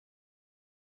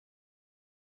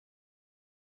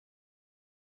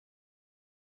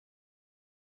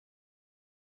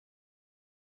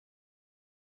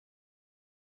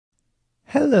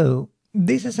Hello,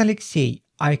 this is Alexey.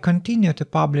 I continue to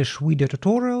publish video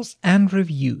tutorials and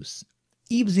reviews.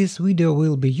 If this video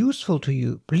will be useful to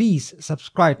you, please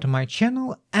subscribe to my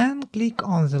channel and click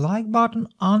on the like button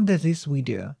under this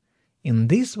video. In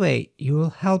this way, you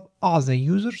will help other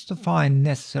users to find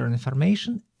necessary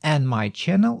information and my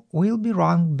channel will be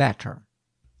run better.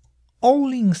 All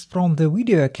links from the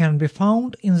video can be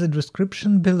found in the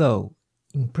description below.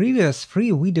 In previous free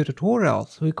video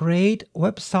tutorials, we create a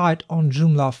website on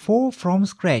Joomla 4 from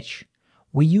scratch.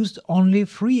 We used only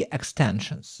free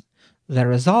extensions. The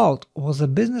result was a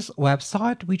business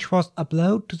website which was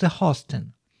uploaded to the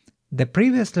hosting. The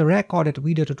previously recorded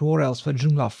video tutorials for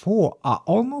Joomla 4 are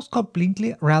almost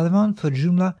completely relevant for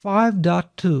Joomla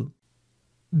 5.2.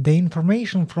 The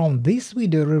information from this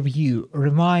video review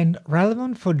remained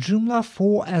relevant for Joomla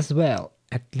 4 as well.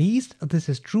 At least this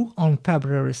is true on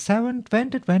February 7,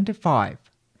 2025.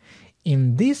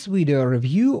 In this video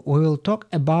review we will talk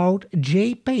about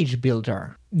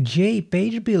JPageBuilder.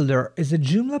 JPageBuilder is a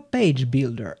Joomla page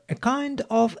builder, a kind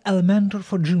of Elementor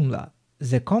for Joomla.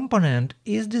 The component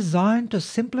is designed to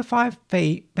simplify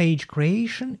page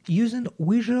creation using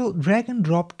visual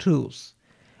drag-and-drop tools.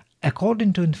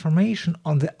 According to information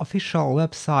on the official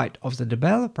website of the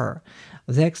developer,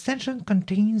 the extension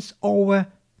contains over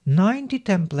 90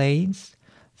 templates,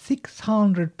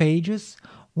 600 pages,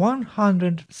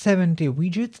 170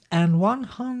 widgets and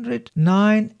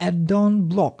 109 add-on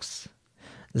blocks.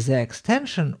 The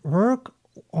extension works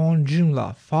on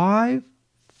Joomla 5,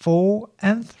 4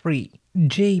 and 3.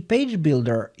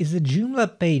 JPageBuilder is a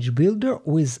Joomla page builder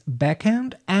with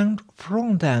backend and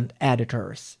frontend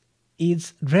editors.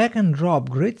 Its drag-and-drop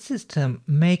grid system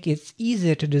makes it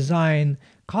easier to design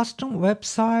custom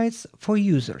websites for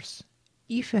users.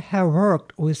 If you have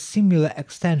worked with similar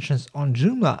extensions on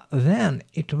Joomla, then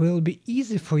it will be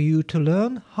easy for you to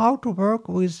learn how to work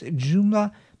with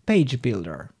Joomla Page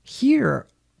Builder. Here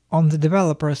on the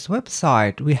developer's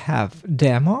website we have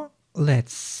demo.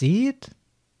 Let's see it.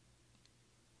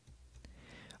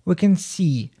 We can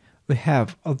see we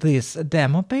have this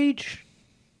demo page.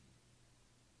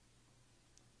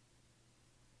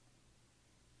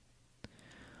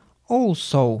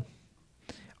 Also,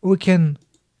 we can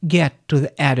get to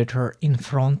the editor in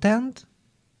frontend.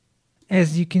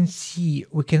 As you can see,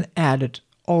 we can edit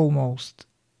almost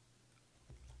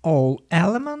all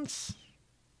elements.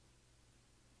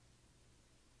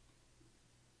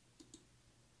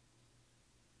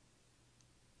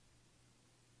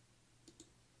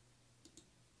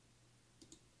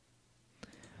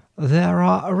 There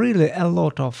are really a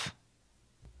lot of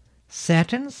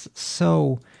settings,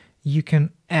 so you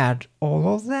can add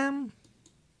all of them.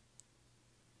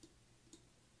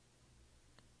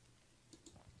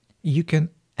 You can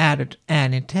edit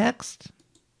any text.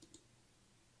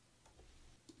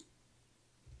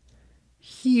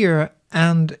 Here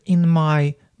and in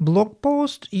my blog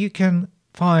post you can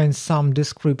find some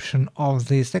description of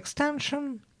this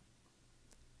extension.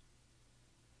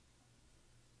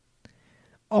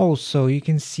 Also, you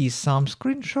can see some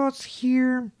screenshots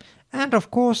here, and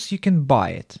of course you can buy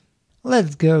it.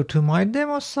 Let's go to my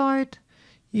demo site.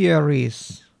 Here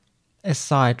is a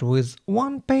site with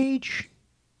one page.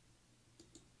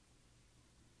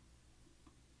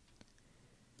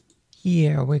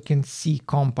 Here we can see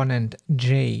component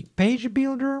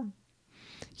JPageBuilder.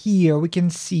 Here we can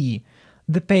see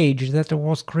the page that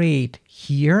was created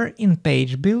here in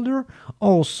PageBuilder.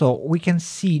 Also, we can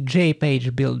see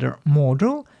JPageBuilder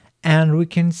module, and we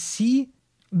can see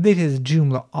this is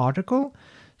Joomla article.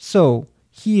 So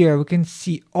here we can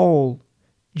see all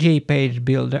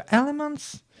JPageBuilder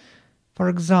elements. For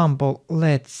example,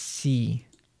 let's see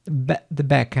the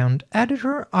backend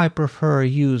editor. I prefer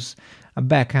use a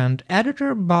backend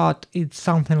editor, but it's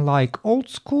something like old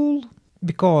school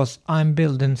because I'm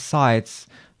building sites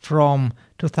from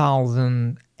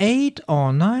 2008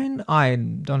 or 9, I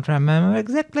don't remember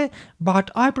exactly, but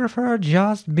I prefer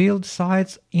just build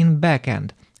sites in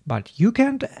backend. But you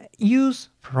can use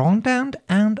frontend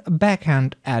and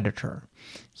backend editor.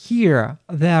 Here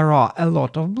there are a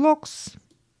lot of blocks.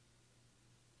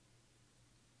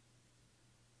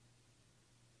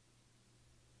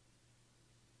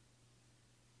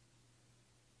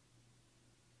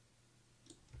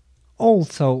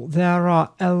 Also, there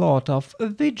are a lot of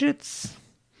widgets.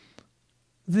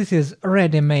 This is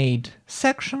ready-made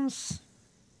sections.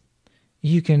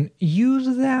 You can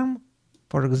use them.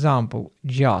 For example,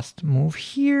 just move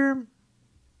here.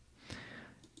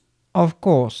 Of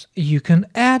course, you can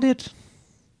edit.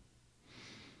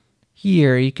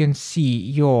 Here you can see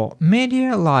your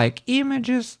media like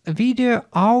images, video,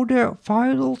 audio,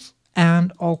 files,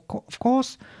 and of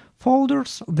course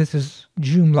folders. This is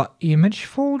Joomla image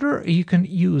folder. You can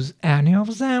use any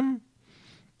of them.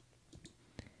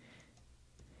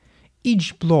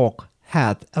 Each block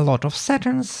had a lot of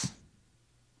settings,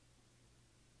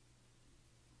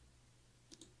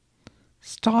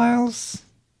 styles,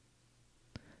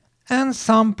 and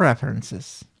some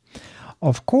preferences.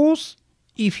 Of course,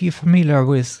 if you're familiar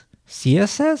with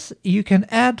CSS, you can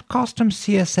add custom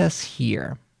CSS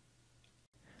here.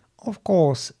 Of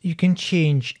course, you can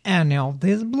change any of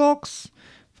these blocks.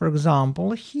 For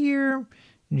example, here,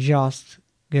 just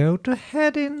go to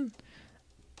heading,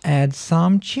 add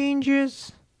some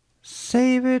changes,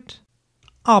 save it,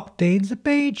 update the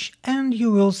page, and you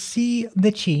will see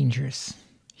the changes.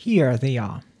 Here they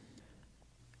are.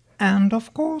 And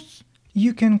of course,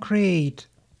 you can create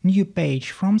new page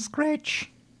from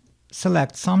scratch,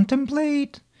 select some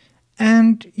template,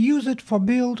 and use it for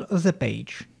build the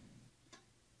page.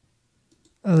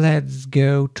 Let's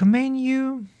go to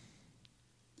menu.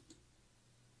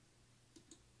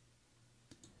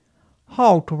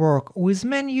 How to work with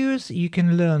menus you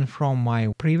can learn from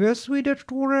my previous video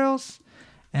tutorials.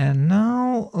 And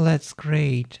now let's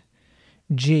create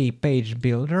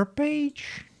JPageBuilder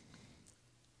page.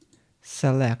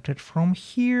 Select it from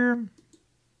here.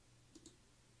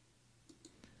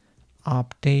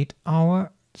 Update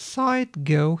our site,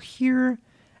 go here,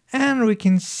 and we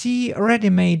can see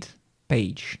ready-made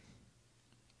page.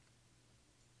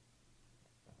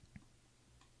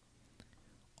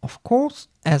 Of course,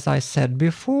 as I said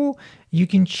before, you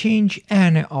can change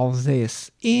any of this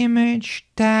image,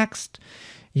 text,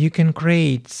 you can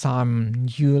create some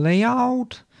new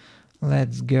layout.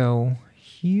 Let's go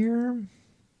here.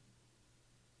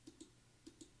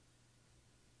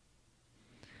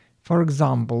 For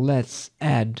example, let's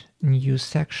add new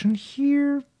section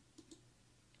here.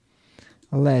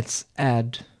 Let's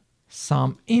add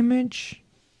some image.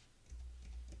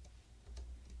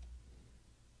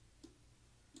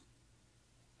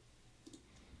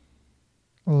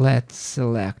 Let's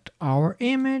select our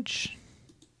image.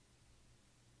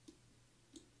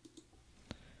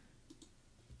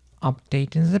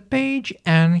 Updating the page,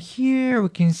 and here we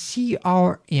can see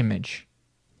our image.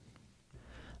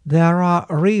 There are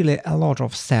really a lot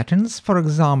of settings. For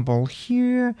example,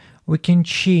 here we can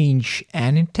change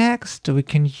any text, we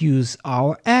can use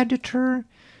our editor.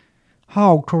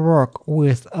 How to work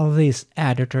with this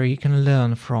editor you can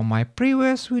learn from my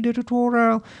previous video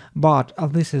tutorial, but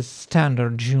this is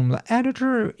standard Joomla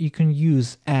editor. You can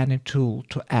use any tool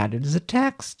to edit the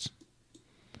text.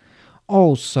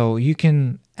 Also, you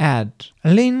can add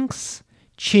links,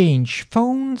 change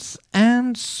fonts,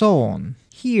 and so on.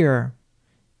 Here,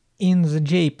 in the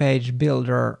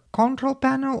JPageBuilder control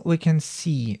panel, we can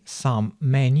see some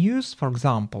menus, for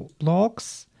example,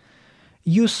 blocks.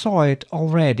 You saw it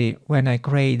already when I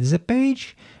create the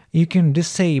page. You can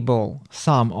disable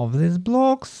some of these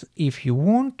blocks if you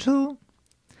want to.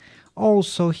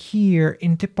 Also here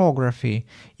in typography,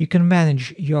 you can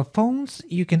manage your fonts,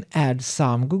 you can add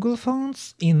some Google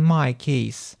fonts. In my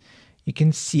case, you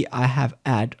can see I have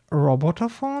add Roboto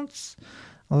fonts.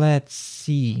 Let's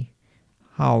see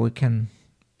how we can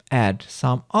add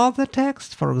some other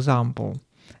text. For example,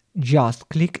 just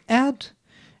click add,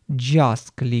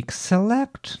 just click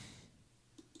select,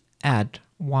 add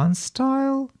one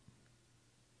style.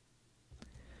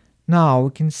 Now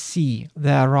we can see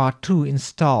there are two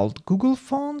installed Google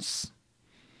fonts,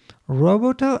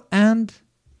 Roboto and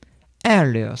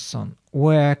Eliasson,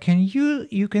 where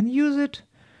you can use it.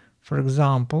 For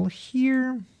example,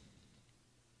 here,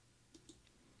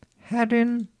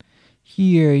 heading,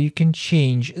 here you can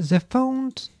change the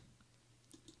font.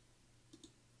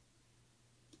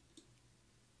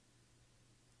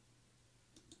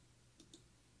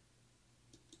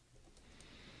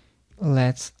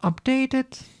 Let's update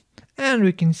it, and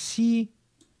we can see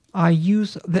I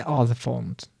use the other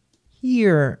font.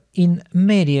 Here in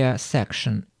media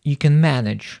section you can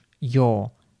manage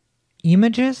your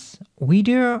images,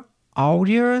 video,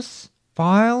 audios,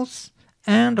 files,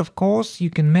 and of course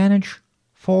you can manage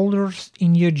folders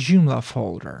in your Joomla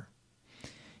folder.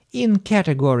 In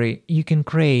category you can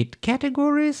create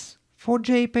categories for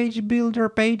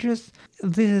JPageBuilder pages.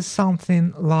 This is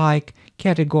something like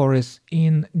categories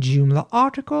in Joomla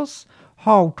articles.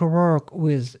 How to work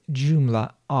with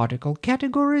Joomla article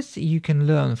categories you can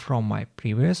learn from my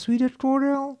previous video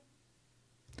tutorial.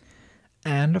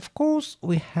 And of course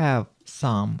we have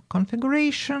some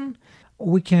configuration.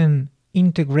 We can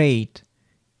integrate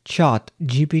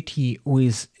ChatGPT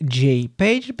with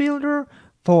JPageBuilder.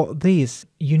 For this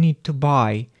you need to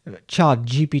buy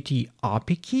ChatGPT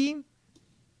API key.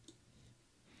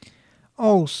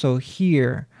 Also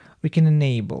here We can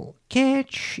enable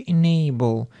cache,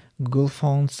 enable Google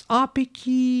Fonts API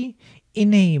key,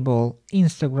 enable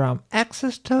Instagram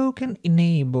access token,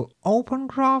 enable Open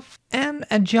Graph, and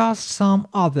adjust some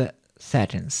other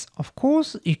settings. Of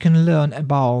course, you can learn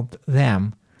about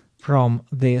them from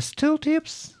these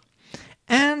tooltips,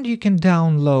 and you can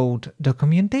download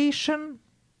documentation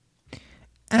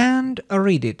and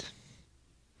read it.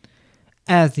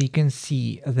 As you can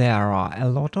see, there are a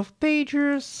lot of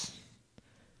pages.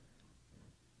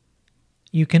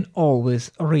 You can always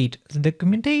read the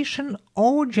documentation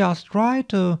or just write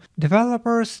to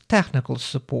developers' technical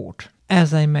support.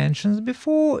 As I mentioned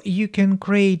before, you can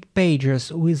create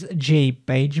pages with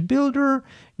JPageBuilder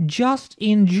just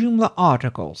in Joomla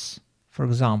articles. For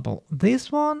example,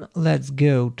 this one, let's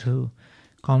go to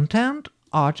Content,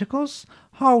 Articles.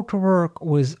 How to work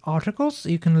with articles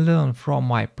you can learn from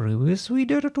my previous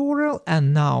video tutorial,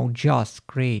 and now just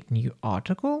create new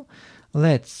article.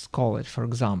 Let's call it, for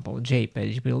example,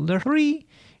 JPageBuilder 3,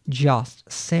 just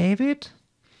save it,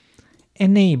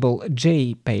 enable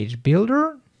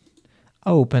JPageBuilder,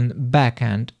 open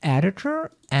backend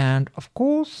editor, and of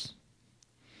course,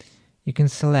 you can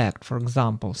select, for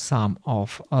example, some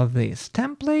of these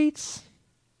templates.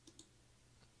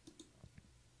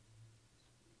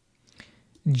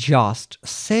 Just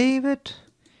save it,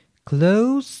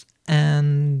 close,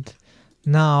 and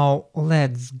now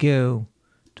let's go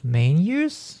to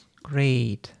menus,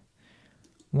 create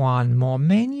one more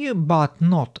menu, but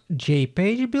not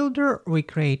JPageBuilder. We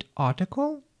create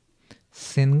article,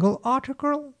 single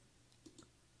article,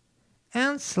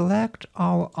 and select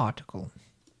our article.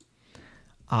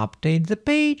 Update the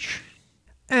page,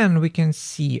 and we can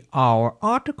see our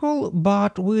article,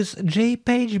 but with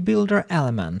JPageBuilder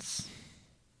elements.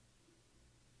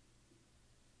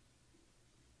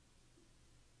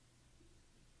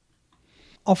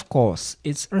 Of course,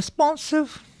 it's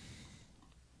responsive.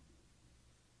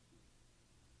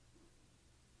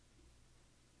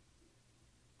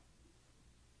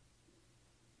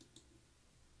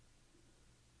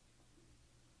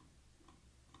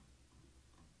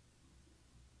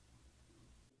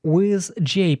 With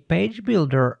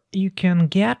JPageBuilder, you can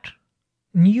get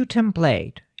new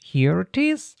template. Here it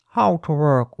is, how to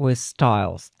work with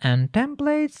styles and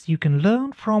templates you can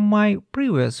learn from my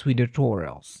previous video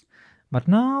tutorials. But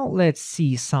now let's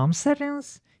see some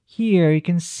settings. Here you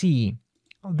can see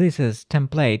this is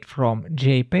template from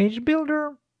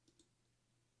JPageBuilder.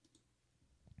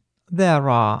 There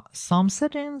are some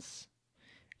settings.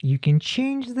 You can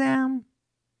change them.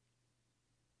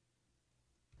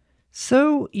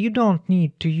 So you don't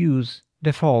need to use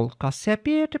default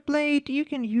Cassiopeia template, you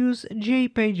can use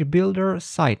JPageBuilder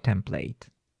site template.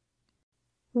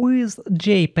 With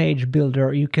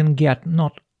JPageBuilder you can get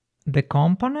not the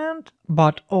component,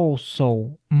 but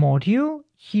also module.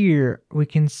 Here we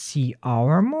can see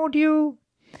our module.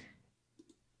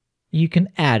 You can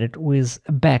add it with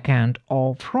backend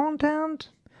or frontend.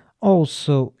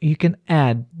 Also, you can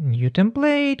add new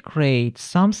template, create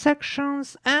some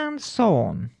sections, and so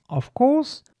on. Of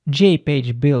course,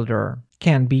 JPageBuilder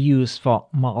can be used for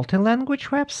multi-language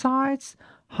websites.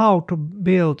 How to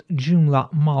build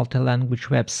Joomla multi-language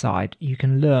website you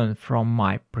can learn from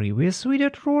my previous video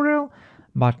tutorial,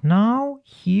 but now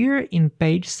here in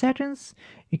page settings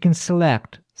you can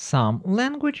select some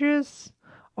languages.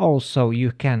 Also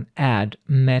you can add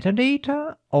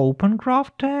metadata, open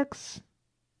graph tags,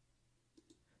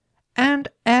 and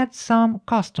add some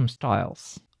custom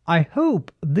styles. I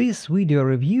hope this video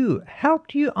review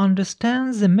helped you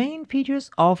understand the main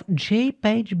features of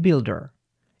JPageBuilder.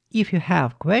 If you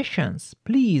have questions,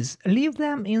 please leave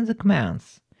them in the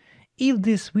comments. If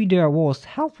this video was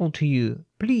helpful to you,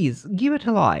 please give it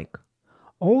a like.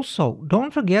 Also,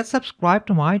 don't forget to subscribe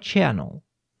to my channel.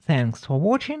 Thanks for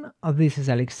watching, this is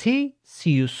Alexey,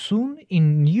 see you soon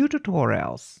in new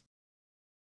tutorials.